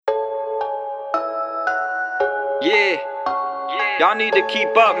Yeah, y'all need to keep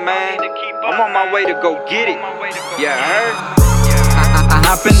up, man. I'm on my way to go get it. Yeah, heard? I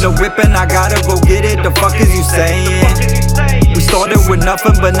hop in the whip and I gotta go get it. The fuck is you saying? We started with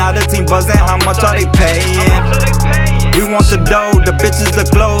nothing, but now the team buzzing. How much are they paying? We want the dough, the bitches, the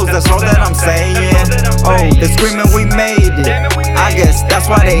clothes. That's all that I'm saying. Oh, they screaming we made it. I guess that's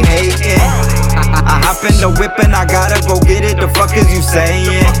why they hating. I hop in the whip and I gotta go get it. The fuck is you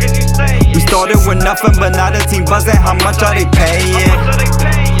saying? We started with nothing, but now the team buzzing. How much are they paying?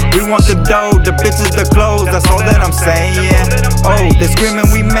 We want the dough, the bitches, the clothes. That's all that I'm saying. Oh, they screaming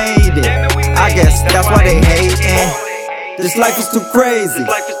we made it. I guess that's why they hating. This life is too crazy.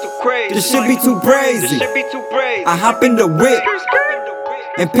 This shit be too crazy. I hop in the whip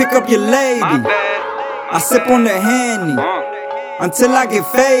and pick up your lady. I sip on the Henny until I get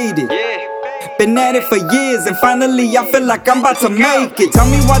faded. Been at it for years and finally I feel like I'm about to make it. Tell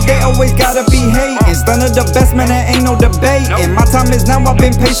me why they always gotta be hating. Stunna the best, man, there ain't no debating. My time is now, I've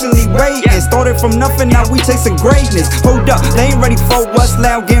been patiently waiting. Started from nothing, now we chasing greatness. Hold up, they ain't ready for us.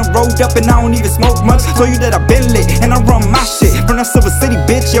 Loud getting rolled up and I don't even smoke much. Told you that I been lit and I run my shit. From that Silver City,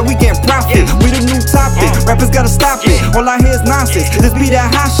 bitch, yeah, we getting profit. We the new topic, rappers gotta stop it. All I hear is nonsense, this be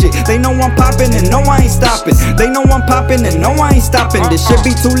that hot shit. They know I'm popping and know I ain't stopping. They know I'm popping and know I ain't stopping. This shit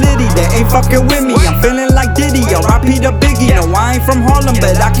be too litty, they ain't fucking with me. I'm feeling like Diddy, R.I.P. the Biggie. No, I ain't from Harlem,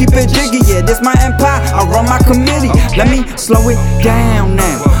 but I keep it jiggy. Yeah, this my empire, I run my committee. Let me slow it down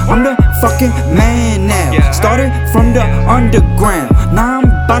now. I'm the fucking man now. Started from the underground, now I'm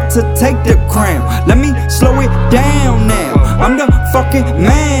about to take the crown. Let me slow it down now. I'm the fucking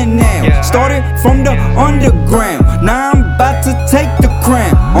man now. Started from the underground, now I'm about to take the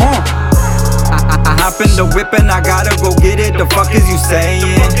crown. I hop in the whip and I gotta go get it. The fuck is you saying?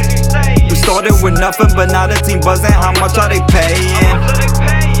 We started with nothing, but now the team buzzing. How much are they paying?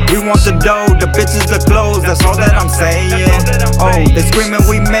 We want the dough, the bitches, the clothes. That's all that I'm saying. Oh, they screaming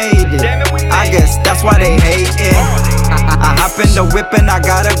we made it. I guess that's why they hating. I hop in the whip and I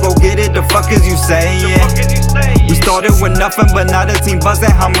gotta go get it. The fuck is you saying? We started with nothing, but now the team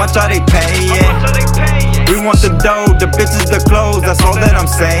buzzing. How much are they paying? We want the dough, the bitches, the clothes. That's all that I'm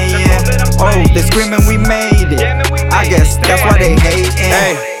saying. Oh, they screaming we made it. I guess that's why they hating.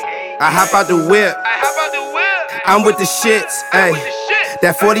 Hey, I hop out the whip. I'm with the shits. Hey,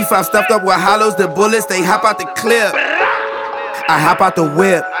 that 45 stuffed up with hollows, the bullets, they hop out the clip. I hop out the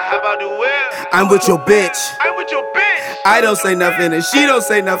whip. I'm with your bitch. I don't say nothing and she don't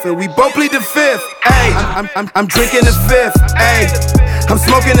say nothing. We both plead the fifth. Ay, I'm drinking the fifth. Ay, I'm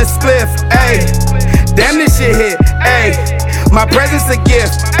smoking a spliff. Ay, damn this shit hit. Ay, my presence a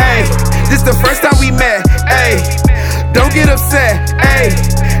gift. Ay, this the first time we met. Ay, don't get upset. Ay,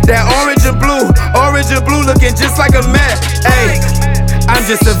 that orange and blue looking just like a Met. Ay, I'm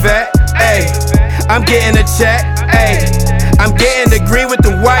just a vet. Ay, I'm getting a check. Ay, I'm getting the green with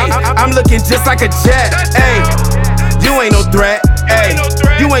the white. I'm looking just like a jet. Ay, you ain't no threat, ayy.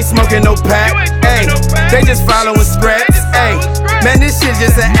 You ain't smoking no pack, ayy. They just following scripts, ayy. Man, this shit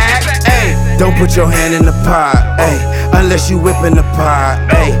just an act, ayy. Don't put your hand in the pot, ayy. Unless you whipping the pot,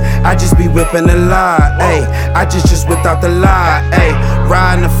 ayy. I just be whipping a lot, ayy. I just whipped out the lot, ayy.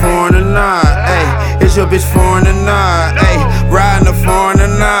 Riding the foreign or not, ayy. Is your bitch foreign or not, ayy? Riding the foreign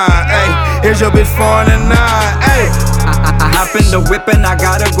or not, ayy. Is your bitch foreign or not, ayy? I hop in the whip and I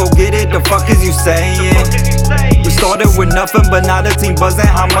gotta go get it. The fuck is you saying? We started with nothing, but now the team buzzing.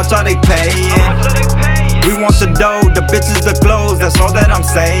 How much are they paying? We want the dough, the bitches, the clothes. That's all that I'm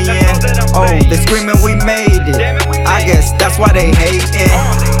saying. Oh, they screaming we made it. I guess that's why they hating.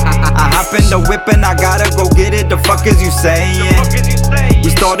 I hop in the whip and I gotta go get it. The fuck is you saying? We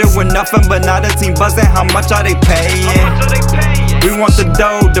started with nothing, but now the team buzzing. How much are they paying? We want the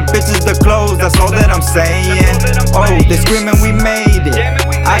dough, the bitches, the clothes. That's all that I'm saying. Oh, they screaming we made it.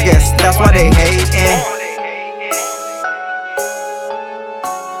 I guess that's why they hating.